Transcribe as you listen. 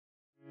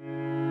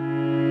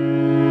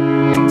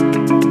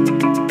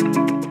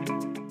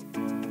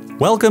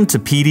Welcome to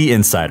PD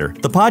Insider,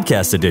 the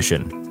podcast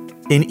edition.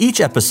 In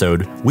each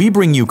episode, we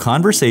bring you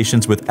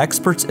conversations with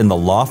experts in the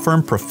law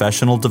firm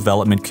professional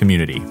development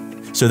community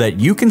so that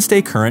you can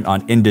stay current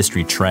on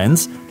industry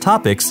trends,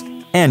 topics,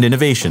 and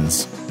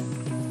innovations.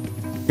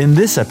 In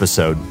this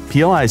episode,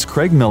 PLI's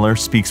Craig Miller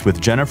speaks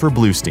with Jennifer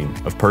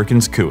Bluestein of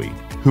Perkins Coie,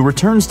 who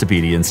returns to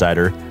PD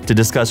Insider to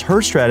discuss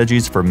her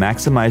strategies for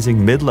maximizing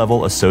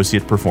mid-level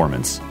associate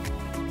performance.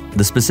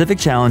 The specific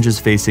challenges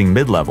facing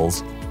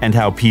mid-levels and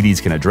how PDs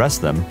can address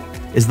them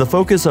is the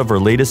focus of her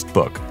latest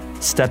book,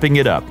 Stepping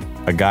It Up,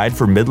 a guide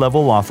for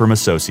mid-level law firm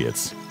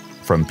associates,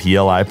 from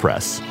PLI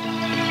Press.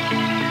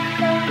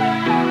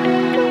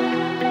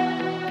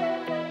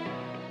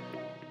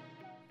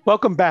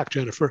 Welcome back,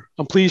 Jennifer.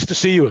 I'm pleased to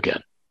see you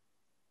again.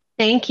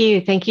 Thank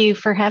you. Thank you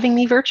for having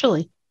me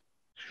virtually.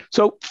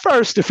 So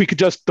first, if we could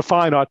just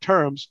define our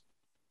terms,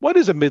 what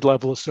is a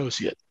mid-level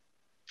associate?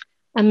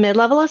 A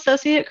mid-level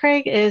associate,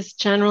 Craig, is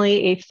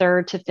generally a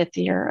third to fifth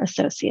year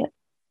associate.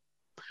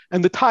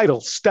 And the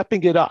title,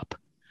 Stepping It Up,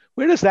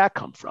 where does that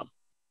come from?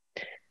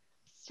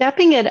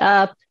 Stepping It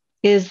Up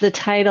is the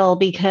title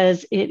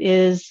because it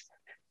is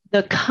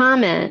the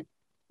comment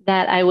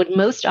that I would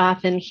most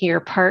often hear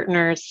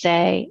partners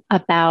say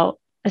about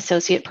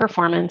associate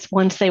performance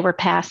once they were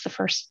past the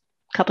first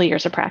couple of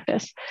years of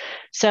practice.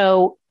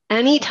 So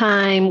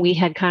anytime we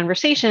had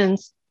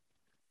conversations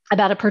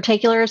about a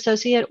particular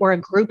associate or a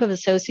group of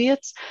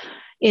associates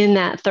in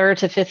that third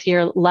to fifth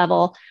year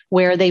level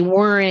where they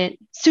weren't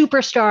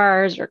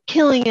superstars or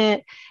killing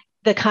it,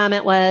 the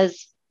comment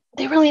was,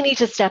 they really need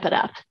to step it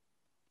up.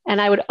 And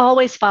I would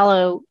always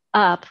follow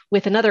up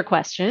with another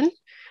question,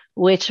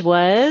 which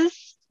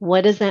was,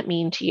 what does that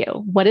mean to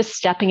you? What does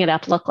stepping it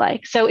up look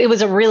like? So it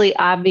was a really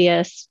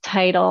obvious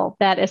title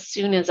that as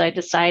soon as I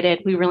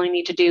decided we really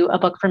need to do a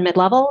book for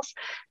mid-levels,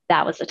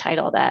 that was the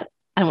title that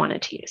I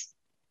wanted to use.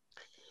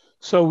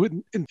 So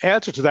in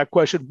answer to that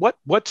question,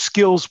 what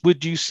skills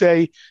would you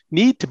say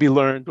need to be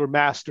learned or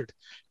mastered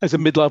as a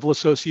mid-level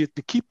associate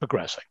to keep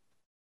progressing?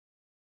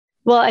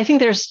 Well, I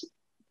think there's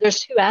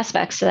two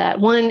aspects to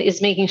that. One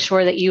is making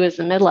sure that you as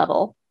the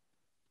mid-level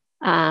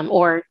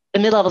or the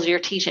mid-levels you're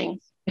teaching,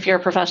 if you're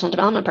a professional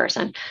development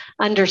person,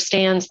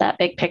 understands that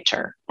big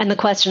picture and the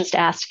questions to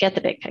ask to get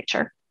the big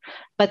picture.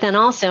 But then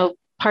also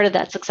part of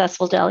that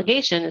successful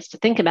delegation is to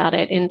think about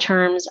it in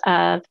terms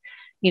of,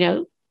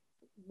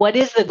 what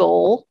is the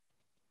goal?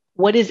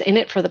 What is in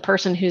it for the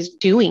person who's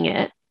doing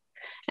it?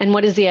 And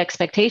what is the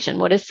expectation?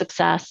 What does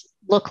success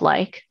look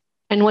like?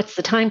 And what's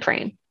the time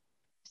frame?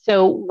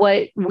 So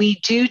what we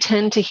do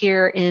tend to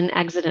hear in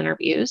exit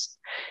interviews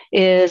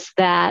is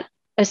that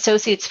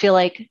associates feel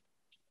like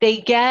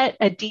they get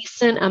a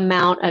decent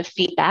amount of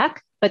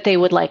feedback, but they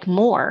would like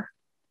more.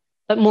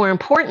 But more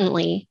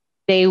importantly,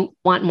 they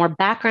want more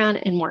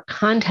background and more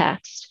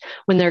context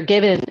when they're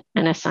given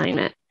an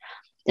assignment.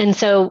 And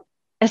so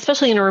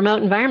especially in a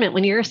remote environment,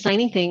 when you're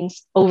assigning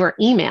things over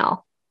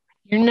email,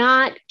 you're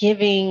not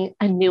giving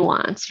a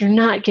nuance, you're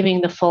not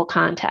giving the full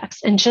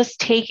context, and just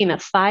taking the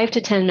 5 to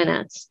 10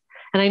 minutes.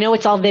 And I know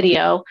it's all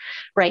video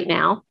right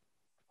now,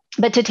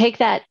 but to take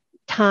that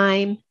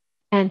time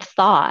and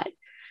thought,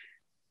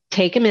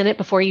 take a minute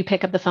before you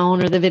pick up the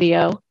phone or the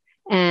video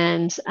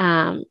and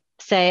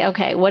say,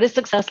 okay, what does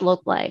success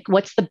look like?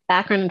 What's the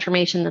background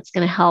information that's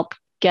going to help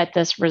get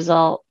this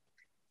result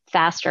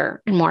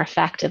faster and more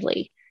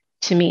effectively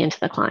to me and to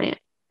the client?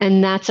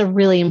 And that's a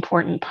really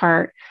important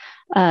part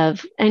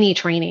of any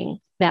training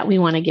that we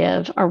want to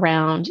give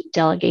around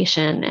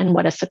delegation and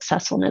what a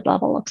successful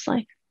mid-level looks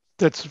like.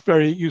 That's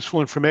very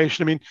useful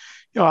information. I mean,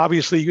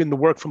 obviously in the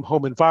work from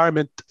home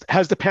environment,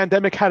 has the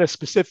pandemic had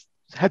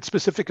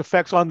specific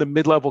effects on the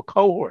mid-level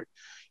cohort,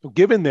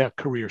 given their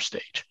career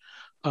stage?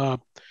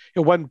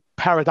 One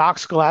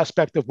paradoxical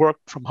aspect of work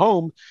from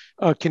home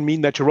can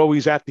mean that you're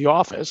always at the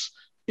office,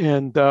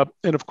 and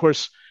of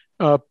course,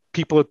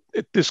 people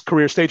at this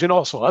career stage and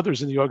also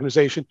others in the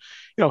organization,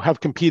 have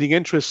competing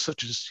interests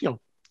such as,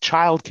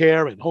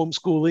 childcare and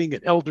homeschooling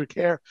and elder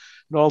care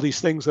and all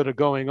these things that are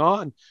going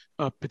on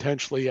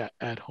potentially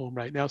at home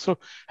right now. So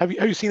have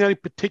you seen any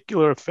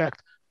particular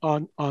effect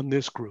on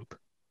this group?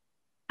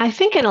 I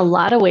think in a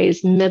lot of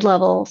ways,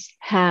 mid-levels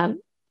have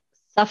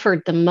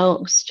suffered the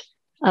most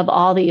of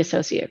all the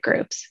associate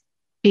groups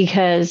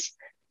because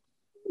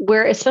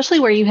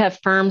especially where you have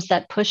firms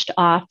that pushed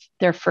off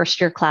their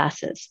first year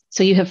classes.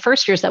 So you have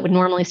first years that would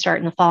normally start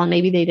in the fall, and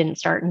maybe they didn't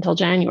start until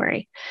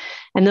January.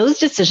 And those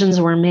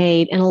decisions were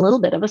made in a little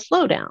bit of a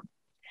slowdown.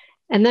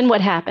 And then what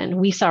happened?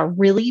 We saw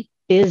really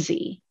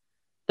busy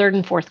third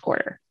and fourth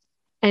quarter.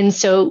 And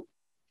so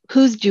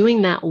who's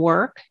doing that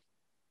work?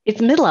 It's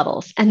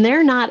mid-levels, and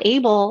they're not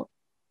able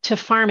to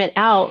farm it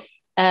out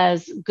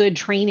as good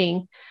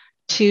training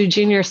to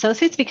junior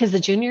associates because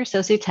the junior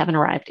associates haven't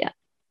arrived yet.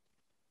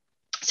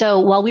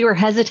 So while we were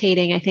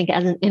hesitating, I think,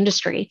 as an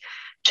industry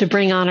to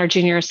bring on our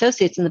junior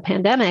associates in the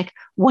pandemic,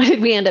 what did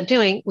we end up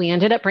doing? We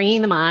ended up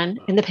bringing them on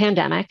in the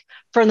pandemic.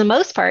 For the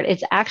most part,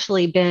 it's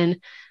actually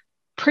been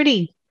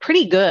pretty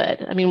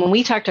good. I mean, when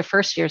we talk to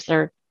first years,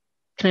 they're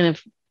kind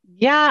of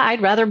Yeah,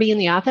 I'd rather be in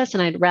the office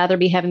and I'd rather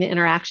be having the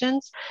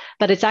interactions,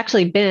 but it's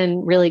actually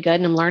been really good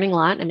and I'm learning a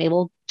lot and I'm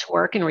able to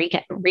work and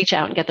reach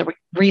out and get the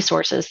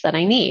resources that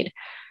I need.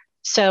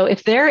 So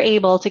if they're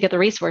able to get the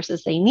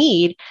resources they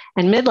need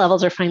and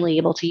mid-levels are finally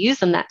able to use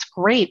them, that's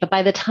great. But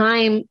by the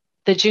time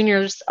the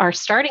juniors are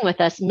starting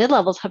with us,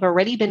 mid-levels have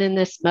already been in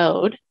this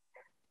mode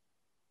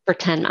for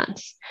 10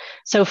 months.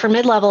 So for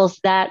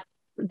mid-levels, that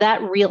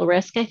real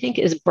risk, I think,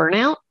 is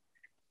burnout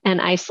and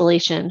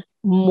isolation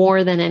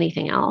more than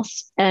anything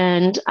else.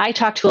 And I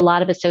talk to a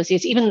lot of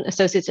associates, even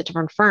associates at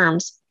different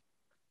firms,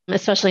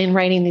 especially in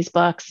writing these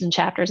books and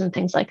chapters and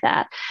things like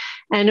that.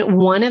 And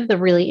one of the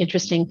really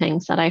interesting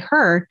things that I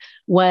heard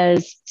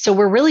was, so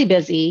we're really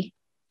busy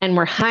and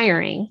we're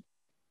hiring,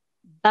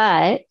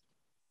 but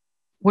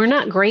we're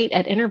not great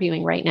at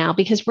interviewing right now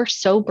because we're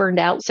so burned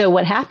out. So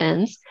what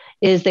happens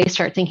is they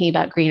start thinking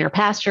about greener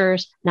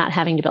pastures, not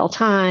having to bill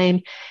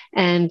time,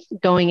 and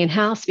going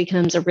in-house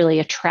becomes a really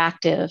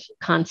attractive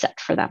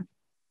concept for them.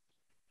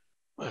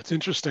 That's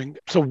interesting.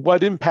 So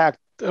what impact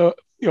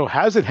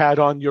has it had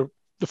on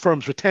the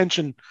firm's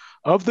retention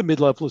of the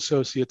mid-level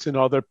associates, and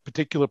other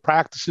particular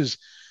practices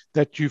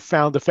that you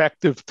found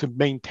effective to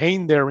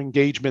maintain their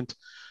engagement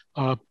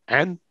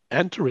and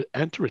to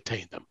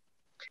retain them?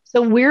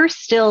 So we're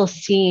still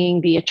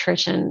seeing the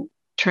attrition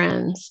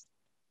trends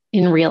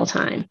in real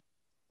time.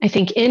 I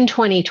think in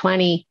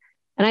 2020,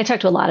 and I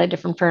talked to a lot of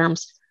different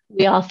firms,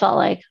 we all felt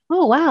like,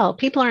 oh, wow,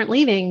 people aren't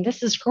leaving.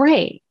 This is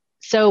great.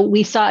 So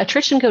we saw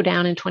attrition go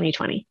down in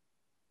 2020.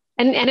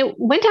 And it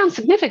went down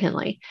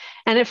significantly.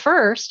 And at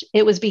first,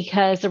 it was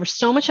because there was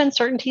so much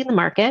uncertainty in the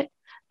market.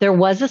 There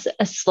was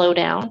a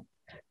slowdown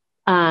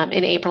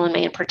in April and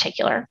May in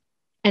particular.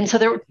 And so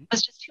there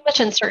was just too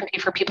much uncertainty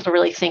for people to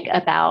really think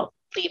about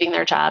leaving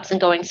their jobs and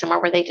going somewhere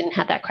where they didn't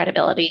have that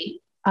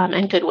credibility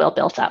and goodwill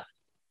built up.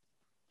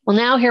 Well,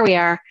 now here we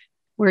are.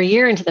 We're a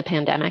year into the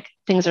pandemic.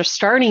 Things are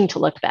starting to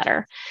look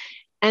better.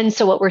 And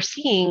so what we're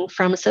seeing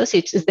from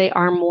associates is they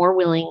are more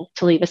willing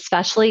to leave,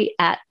 especially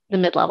at the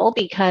mid-level,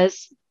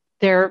 because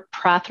they're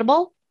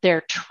profitable,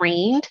 they're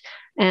trained,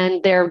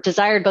 and they're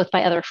desired both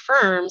by other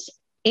firms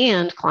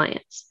and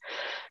clients.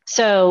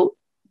 So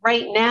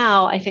right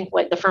now, I think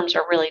what the firms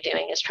are really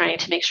doing is trying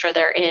to make sure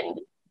they're in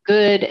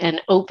good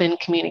and open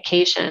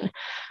communication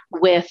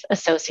with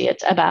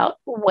associates about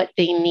what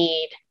they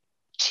need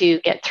to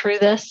get through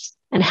this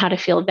and how to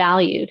feel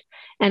valued.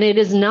 And it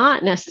is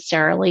not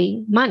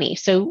necessarily money.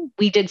 So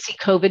we did see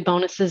COVID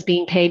bonuses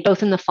being paid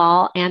both in the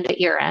fall and at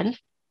year end.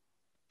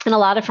 And a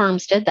lot of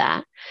firms did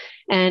that.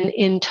 And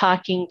in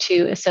talking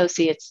to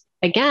associates,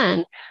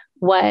 again,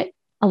 what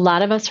a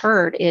lot of us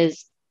heard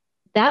is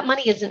that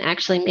money isn't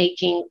actually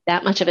making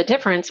that much of a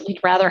difference. We'd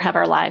rather have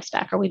our lives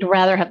back, or we'd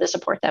rather have the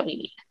support that we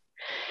need.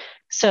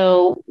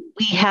 So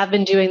we have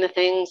been doing the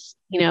things,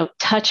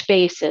 touch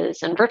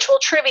bases and virtual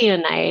trivia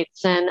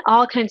nights and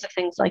all kinds of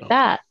things like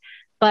that.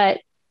 But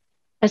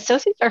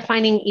associates are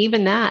finding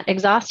even that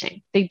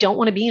exhausting. They don't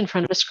want to be in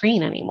front of a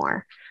screen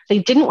anymore. They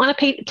didn't want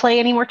to play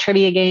any more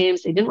trivia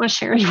games. They didn't want to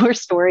share any more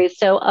stories.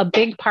 So a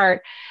big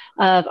part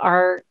of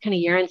our kind of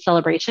year-end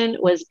celebration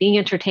was being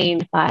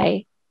entertained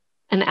by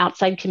an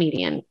outside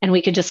comedian, and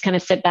we could just kind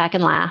of sit back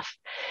and laugh.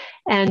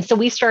 And so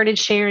we started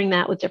sharing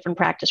that with different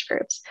practice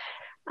groups.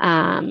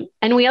 And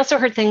we also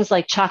heard things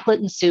like chocolate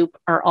and soup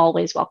are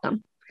always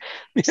welcome.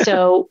 Yeah.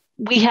 So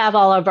we have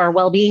all of our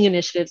well-being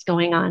initiatives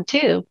going on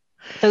too.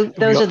 So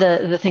those are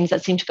the things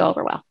that seem to go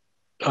over well.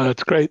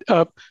 That's great.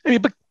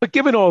 But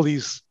given all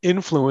these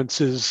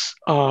influences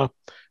on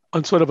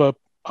sort of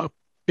a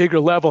bigger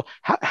level,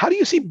 how do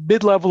you see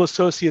mid-level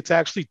associates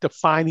actually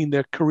defining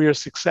their career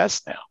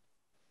success now?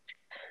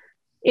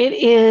 It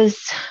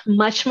is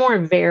much more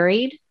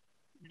varied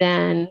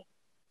than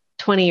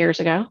 20 years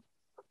ago,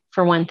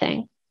 for one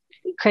thing.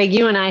 Craig,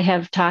 you and I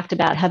have talked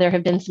about how there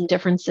have been some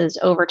differences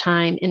over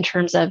time in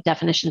terms of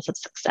definitions of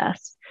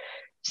success.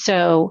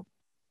 So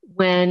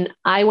when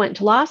I went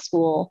to law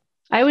school,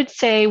 I would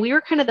say we were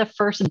kind of the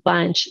first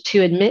bunch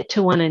to admit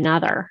to one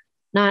another,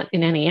 not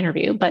in any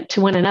interview, but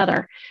to one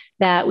another,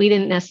 that we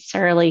didn't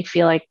necessarily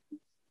feel like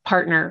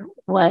partner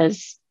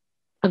was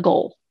a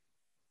goal.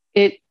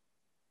 It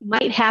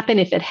might happen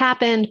if it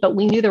happened, but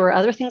we knew there were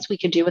other things we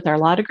could do with our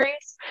law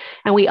degrees.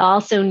 And we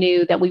also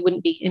knew that we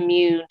wouldn't be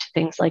immune to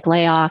things like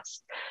layoffs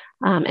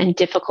and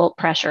difficult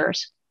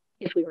pressures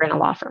if we were in a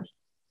law firm.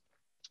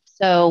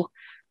 So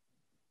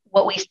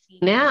what we see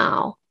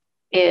now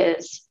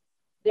is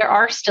there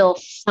are still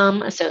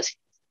some associates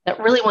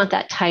that really want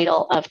that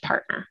title of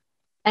partner.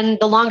 And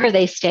the longer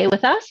they stay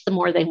with us, the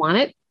more they want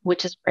it,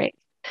 which is great.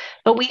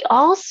 But we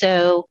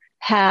also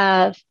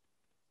have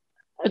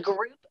a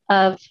group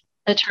of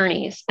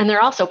attorneys, and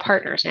they're also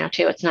partners now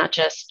too. It's not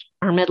just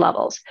our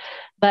mid-levels,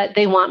 but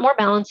they want more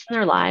balance in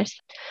their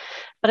lives.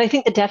 But I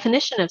think the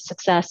definition of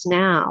success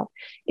now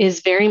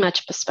is very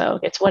much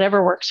bespoke. It's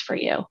whatever works for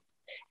you.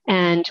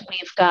 And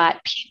we've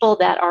got people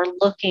that are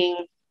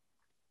looking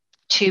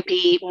to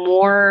be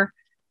more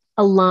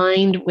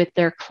aligned with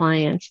their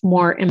clients,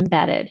 more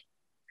embedded.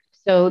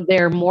 So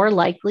they're more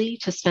likely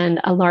to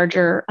spend a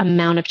larger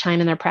amount of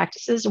time in their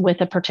practices with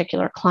a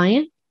particular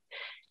client.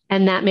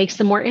 And that makes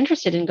them more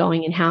interested in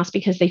going in-house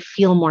because they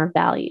feel more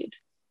valued.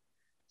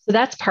 So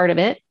that's part of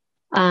it.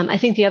 I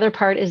think the other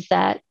part is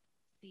that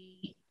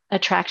the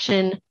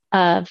attraction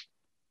of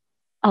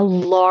a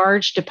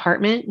large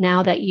department,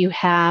 now that you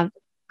have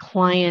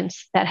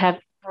clients that have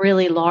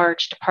really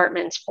large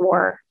departments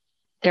for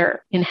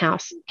their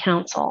in-house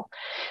counsel,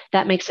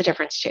 that makes a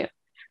difference too.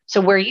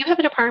 So where you have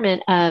a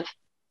department of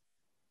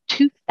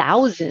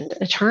 2,000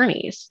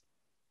 attorneys,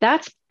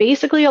 that's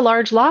basically a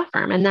large law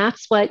firm. And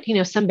that's what,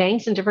 some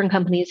banks and different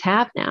companies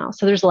have now.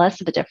 So there's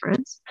less of a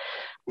difference.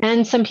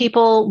 And some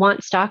people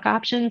want stock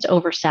options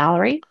over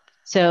salary.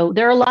 So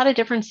there are a lot of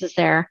differences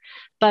there.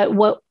 But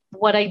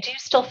what I do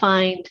still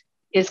find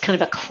is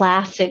kind of a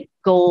classic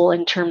goal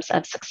in terms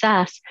of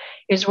success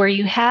is where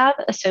you have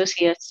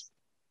associates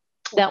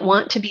that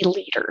want to be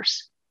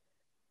leaders.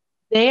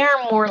 They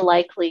are more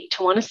likely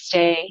to want to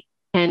stay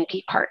and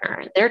be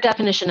partner. Their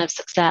definition of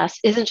success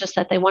isn't just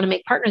that they want to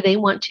make partner, they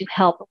want to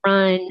help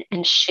run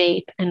and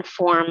shape and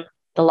form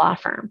the law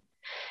firm.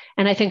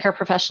 And I think our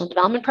professional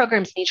development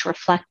programs need to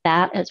reflect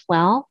that as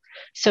well.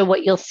 So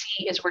what you'll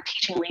see is we're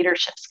teaching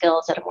leadership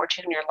skills at a more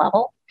junior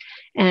level.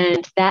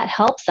 And that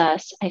helps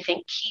us, I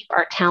think, keep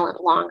our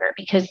talent longer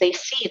because they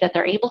see that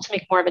they're able to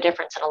make more of a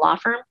difference in a law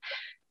firm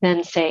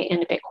than, say,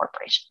 in a big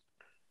corporation.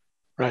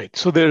 Right.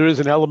 So there is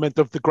an element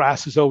of the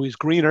grass is always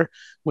greener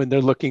when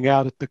they're looking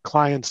out at the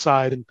client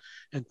side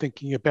and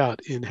thinking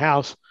about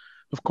in-house.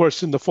 Of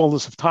course, in the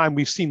fullness of time,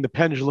 we've seen the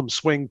pendulum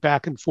swing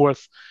back and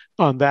forth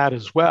on that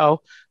as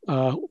well,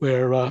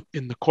 where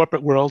in the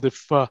corporate world,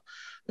 if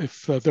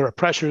there are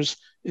pressures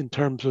in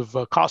terms of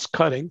cost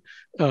cutting,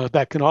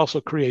 that can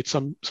also create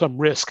some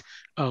risk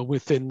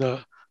within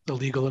the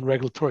legal and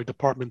regulatory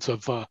departments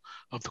of the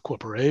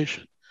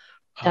corporation.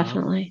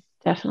 Definitely.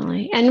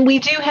 And we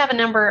do have a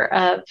number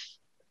of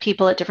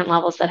people at different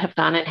levels that have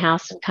gone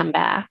in-house and come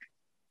back.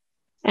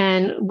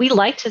 And we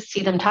like to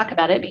see them talk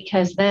about it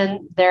because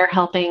then they're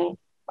helping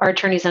our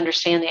attorneys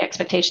understand the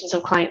expectations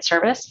of client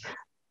service,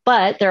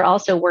 but they're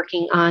also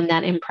working on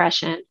that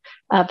impression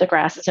of the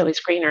grass is always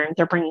greener, and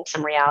they're bringing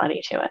some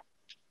reality to it.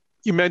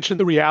 You mentioned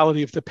the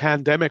reality of the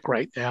pandemic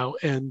right now.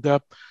 And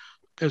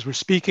as we're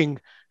speaking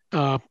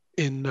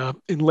in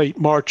late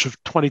March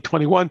of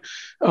 2021,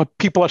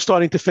 firms are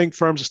starting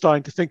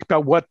to think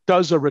about what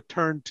does a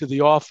return to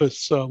the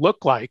office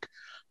look like,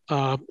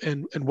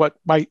 and what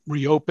might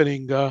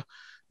reopening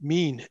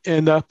mean.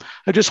 And I'm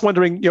just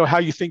wondering, how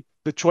you think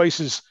the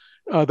choices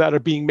that are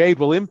being made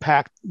will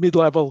impact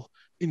mid-level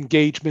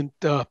engagement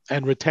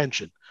and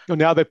retention.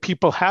 Now that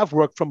people have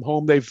worked from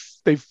home,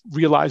 they've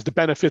realized the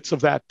benefits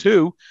of that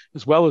too,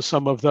 as well as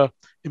some of the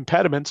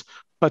impediments.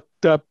 But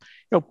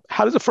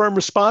how does a firm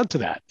respond to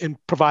that and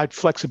provide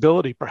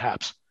flexibility,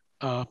 perhaps,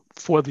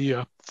 for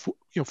the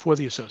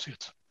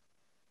associates?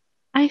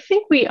 I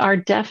think we are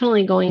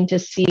definitely going to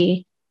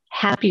see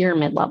happier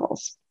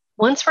mid-levels.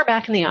 Once we're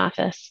back in the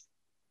office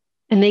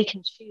and they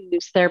can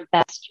choose their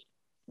best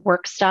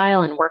work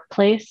style and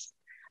workplace,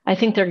 I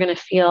think they're going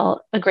to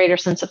feel a greater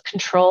sense of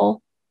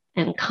control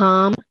and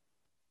calm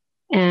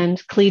and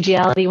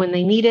collegiality when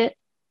they need it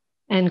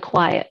and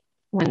quiet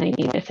when they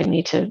need it, if they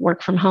need to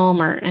work from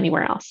home or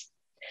anywhere else.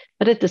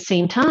 But at the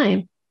same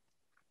time,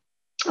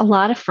 a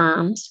lot of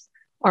firms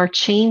are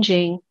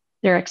changing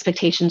their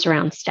expectations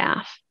around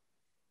staff.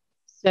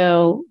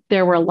 So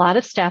there were a lot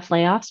of staff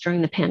layoffs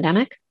during the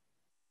pandemic.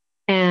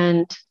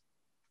 And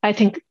I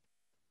think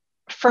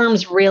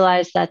firms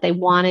realized that they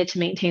wanted to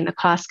maintain the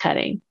cost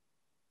cutting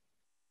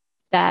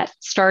that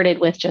started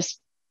with just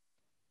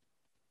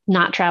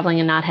not traveling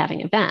and not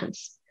having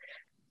events.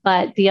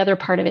 But the other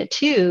part of it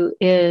too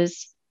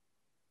is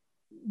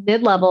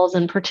mid-levels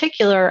in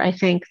particular, I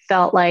think,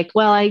 felt like,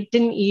 well, I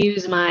didn't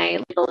use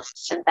my legal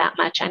assistant that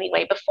much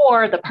anyway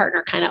before. The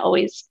partner kind of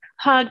always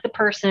hugged the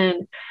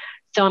person.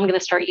 So I'm going to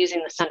start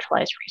using the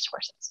centralized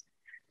resources.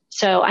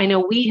 So I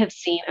know we have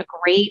seen a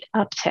great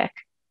uptick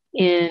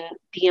in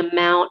the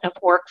amount of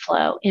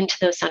workflow into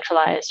those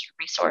centralized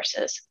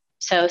resources.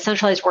 So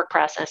centralized work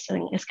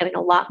processing is getting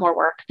a lot more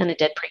work than it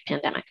did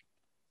pre-pandemic.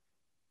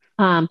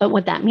 But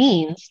what that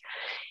means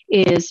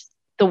is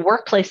the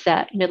workplace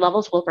that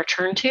mid-levels will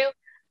return to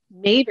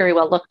may very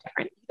well look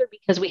different, either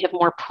because we have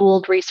more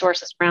pooled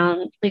resources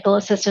around legal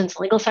assistants,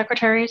 legal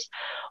secretaries,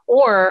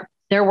 or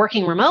they're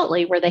working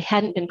remotely where they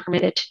hadn't been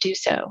permitted to do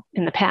so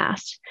in the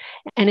past.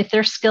 And if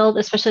they're skilled,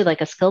 especially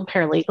like a skilled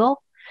paralegal,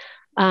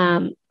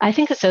 I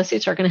think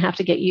associates are going to have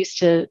to get used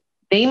to,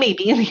 they may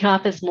be in the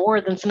office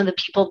more than some of the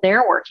people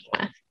they're working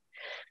with.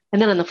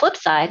 And then on the flip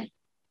side,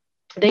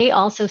 they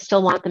also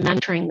still want the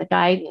mentoring, the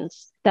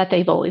guidance that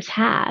they've always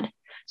had.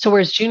 So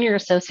whereas junior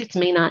associates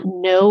may not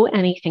know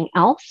anything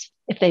else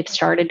if they've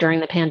started during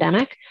the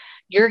pandemic,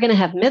 you're going to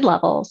have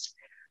mid-levels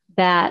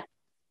that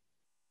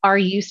are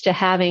used to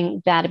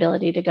having that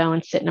ability to go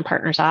and sit in a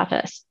partner's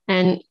office.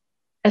 And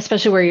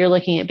especially where you're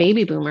looking at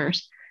baby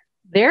boomers,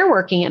 they're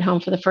working at home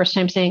for the first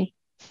time saying,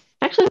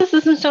 actually, this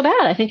isn't so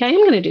bad. I think I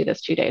am going to do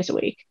this 2 days a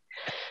week.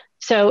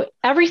 So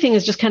everything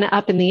is just kind of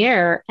up in the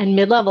air, and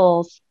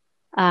mid-levels,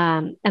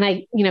 and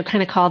I,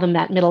 kind of call them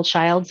that middle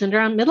child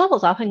syndrome.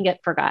 Mid-levels often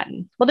get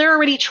forgotten. Well, they're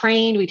already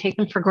trained. We take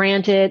them for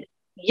granted,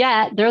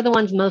 yet they're the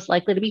ones most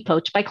likely to be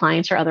poached by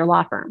clients or other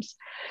law firms.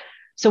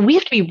 So we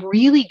have to be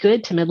really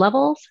good to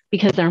mid-levels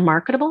because they're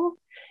marketable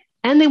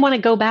and they want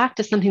to go back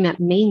to something that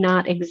may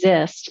not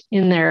exist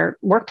in their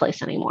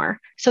workplace anymore.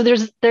 So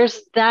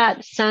there's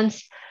that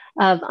sense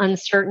of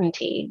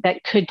uncertainty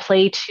that could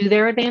play to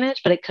their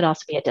advantage, but it could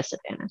also be a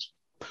disadvantage.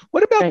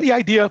 What about the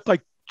idea of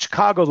like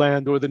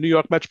Chicagoland or the New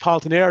York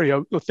metropolitan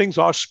area? Things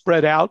are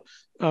spread out.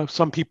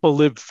 Some people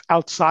live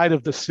outside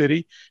of the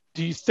city.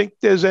 Do you think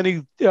there's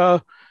any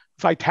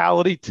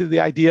vitality to the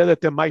idea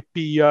that there might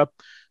be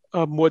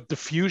more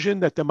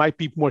diffusion, that there might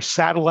be more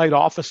satellite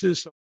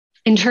offices?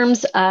 In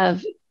terms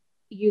of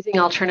using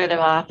alternative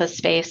office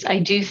space, I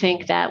do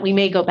think that we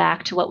may go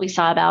back to what we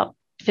saw about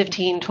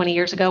 15, 20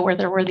 years ago, where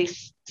there were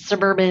these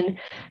suburban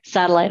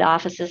satellite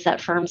offices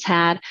that firms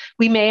had.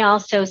 We may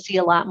also see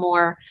a lot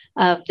more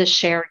of the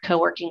shared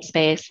co-working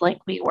space like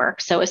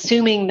WeWork. So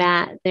assuming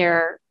that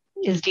there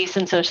is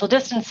decent social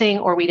distancing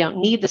or we don't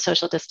need the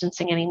social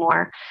distancing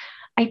anymore,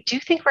 I do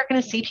think we're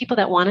going to see people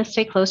that want to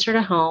stay closer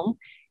to home.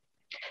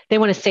 They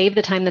want to save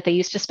the time that they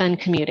used to spend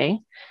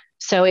commuting.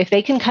 So if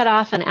they can cut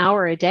off an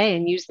hour a day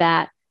and use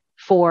that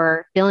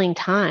for billing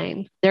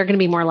time, they're going to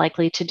be more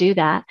likely to do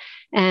that.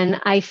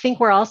 And I think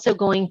we're also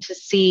going to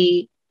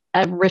see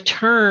a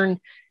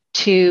return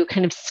to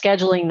kind of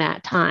scheduling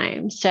that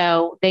time.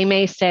 So they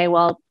may say,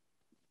 well,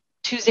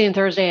 Tuesday and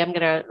Thursday, I'm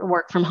going to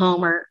work from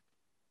home or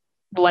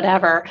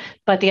whatever.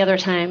 But the other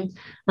time,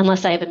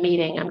 unless I have a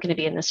meeting, I'm going to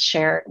be in this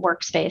shared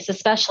workspace,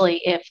 especially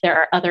if there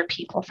are other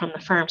people from the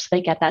firm. So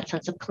they get that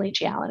sense of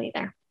collegiality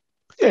there.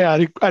 Yeah,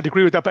 I'd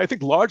agree with that. But I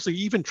think largely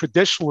even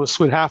traditionalists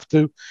would have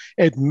to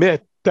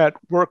admit that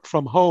work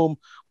from home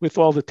with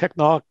all the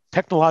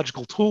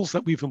technological tools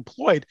that we've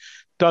employed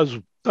does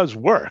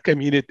work. I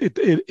mean,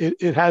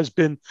 it has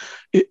been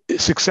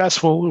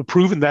successful,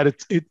 proven that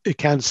it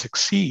can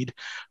succeed.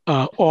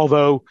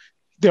 Although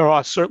there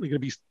are certainly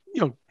going to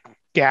be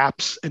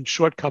gaps and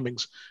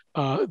shortcomings,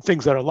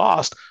 things that are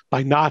lost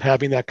by not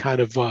having that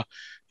kind of a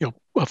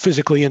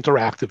physically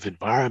interactive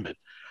environment.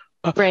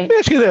 Right. Let me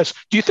ask you this: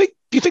 Do you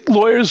think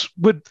lawyers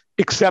would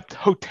accept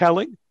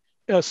hoteling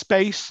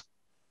space?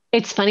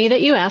 It's funny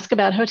that you ask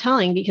about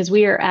hoteling because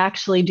we are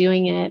actually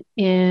doing it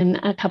in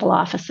a couple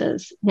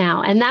offices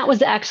now. And that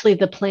was actually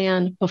the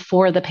plan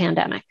before the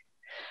pandemic.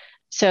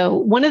 So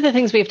one of the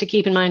things we have to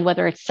keep in mind,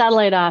 whether it's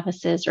satellite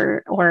offices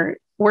or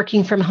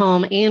working from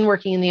home and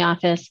working in the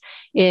office,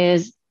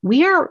 is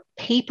we are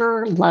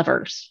paper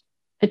lovers.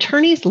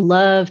 Attorneys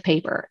love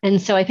paper. And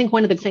so I think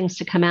one of the things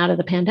to come out of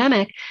the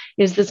pandemic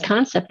is this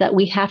concept that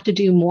we have to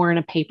do more in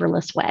a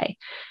paperless way.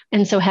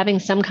 And so having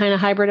some kind of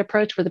hybrid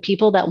approach where the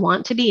people that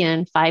want to be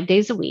in 5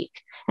 days a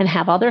week and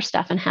have all their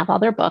stuff and have all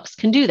their books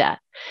can do that.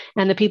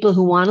 And the people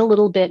who want a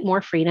little bit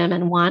more freedom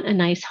and want a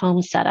nice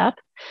home setup,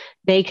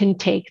 they can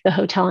take the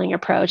hoteling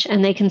approach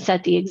and they can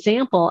set the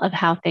example of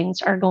how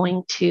things are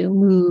going to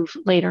move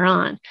later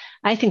on.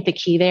 I think the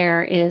key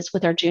there is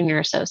with our junior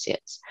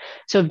associates.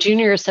 So if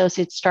junior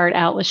associates start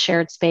out with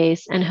shared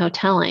space and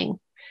hoteling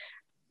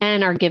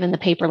and are given the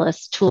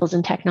paperless tools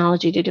and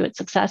technology to do it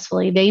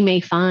successfully, they may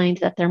find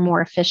that they're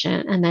more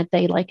efficient and that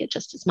they like it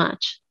just as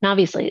much. And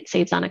obviously it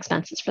saves on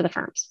expenses for the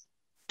firms.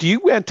 Do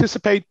you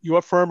anticipate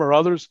your firm or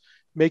others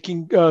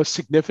making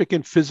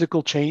significant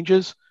physical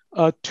changes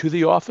to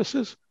the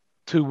offices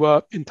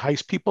to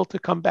entice people to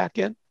come back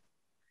in?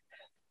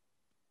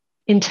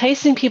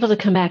 Enticing people to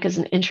come back is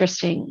an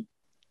interesting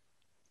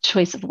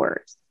choice of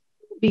words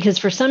because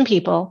for some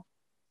people,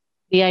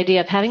 the idea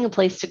of having a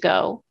place to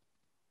go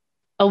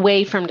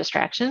away from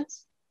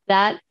distractions,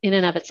 that in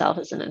and of itself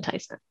is an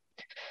enticement.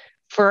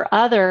 For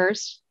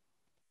others,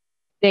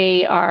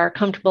 they are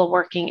comfortable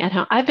working at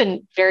home. I've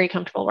been very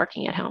comfortable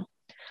working at home.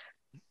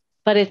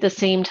 But at the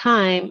same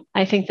time,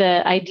 I think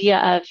the idea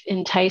of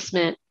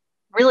enticement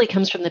really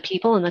comes from the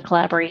people and the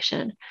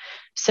collaboration.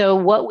 So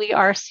what we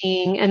are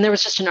seeing, and there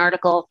was just an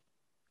article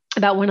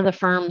about one of the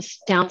firms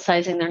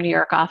downsizing their New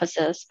York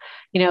offices.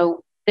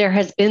 There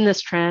has been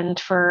this trend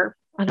for,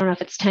 I don't know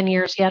if it's 10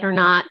 years yet or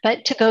not,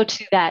 but to go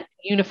to that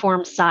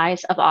uniform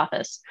size of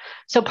office.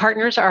 So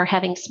partners are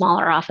having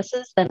smaller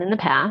offices than in the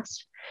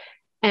past.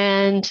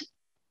 And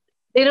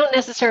they don't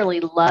necessarily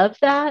love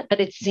that,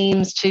 but it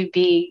seems to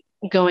be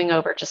going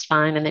over just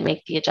fine and they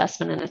make the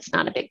adjustment and it's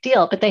not a big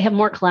deal, but they have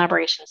more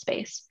collaboration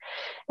space.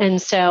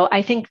 And so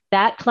I think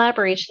that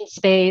collaboration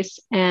space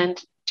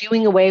and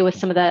doing away with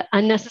some of the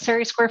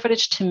unnecessary square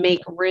footage to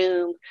make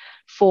room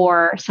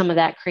for some of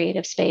that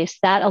creative space,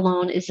 that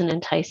alone is an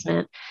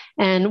enticement.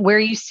 And where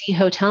you see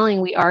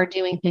hoteling, we are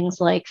doing things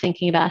like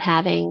thinking about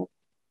having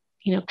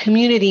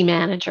community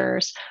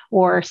managers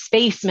or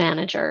space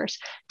managers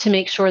to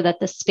make sure that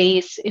the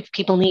space, if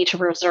people need to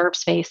reserve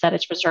space, that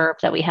it's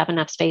reserved, that we have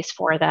enough space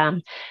for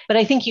them. But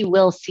I think you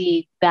will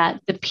see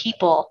that the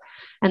people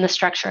and the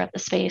structure of the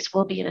space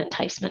will be an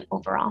enticement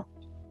overall.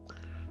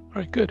 All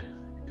right, good.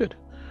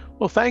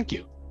 Well, thank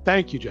you.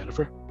 Thank you,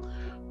 Jennifer.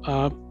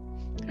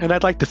 And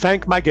I'd like to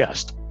thank my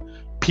guest,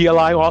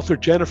 PLI author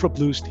Jennifer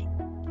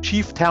Bluestein,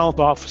 Chief Talent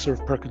Officer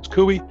of Perkins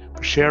Coie,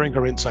 for sharing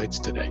her insights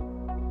today.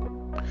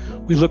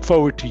 We look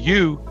forward to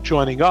you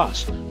joining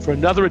us for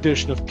another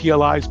edition of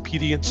PLI's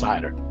PD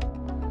Insider.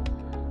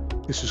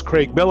 This is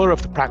Craig Miller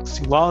of the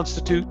Practicing Law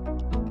Institute.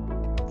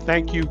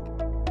 Thank you,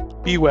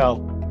 be well,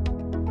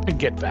 and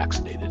get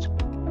vaccinated.